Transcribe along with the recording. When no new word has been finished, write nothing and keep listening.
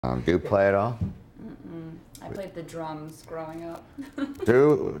Do you play at all? I played the drums growing up.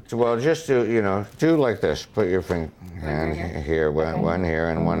 Well, just do like this. Put your hand here, one here,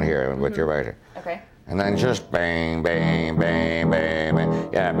 and one here with your right hand. Okay. And then just bang, bang, bang, bang, bang.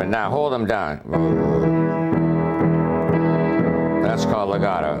 Yeah, but now hold them down. That's called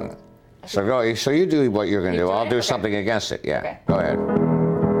legato. So go. So you do what you're going to do. I'll do something against it. Yeah. Okay. Go ahead.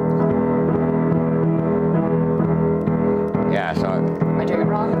 Yeah. So. Am I doing it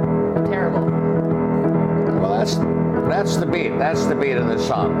wrong? I'm terrible. Well, that's the beat. That's the beat of the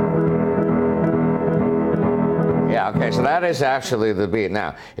song. Yeah, okay, so that is actually the beat.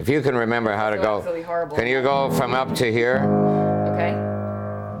 Now, if you can remember how to go, absolutely horrible. Can you go from up to here? Okay.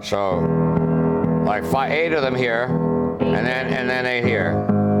 So, like 8 of them here, and then 8 here.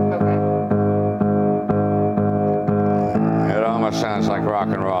 Okay. It almost sounds like rock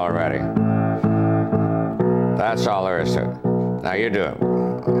and roll already. That's all there is to it. Now you do it.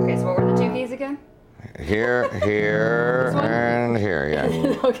 Okay, so what were the 2 keys again? Here, and here, yeah.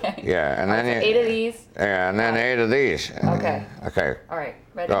 Okay. Yeah, and then so 8 of these. Yeah, and then 8 of these. Okay. Okay. All right,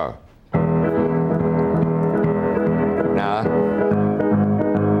 ready? Go. Now.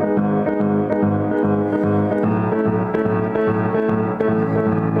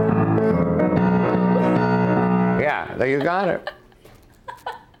 Yeah, there you got it.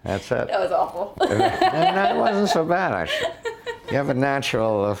 That's it. That was awful. And that wasn't so bad, actually. You have a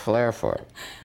natural flair for it.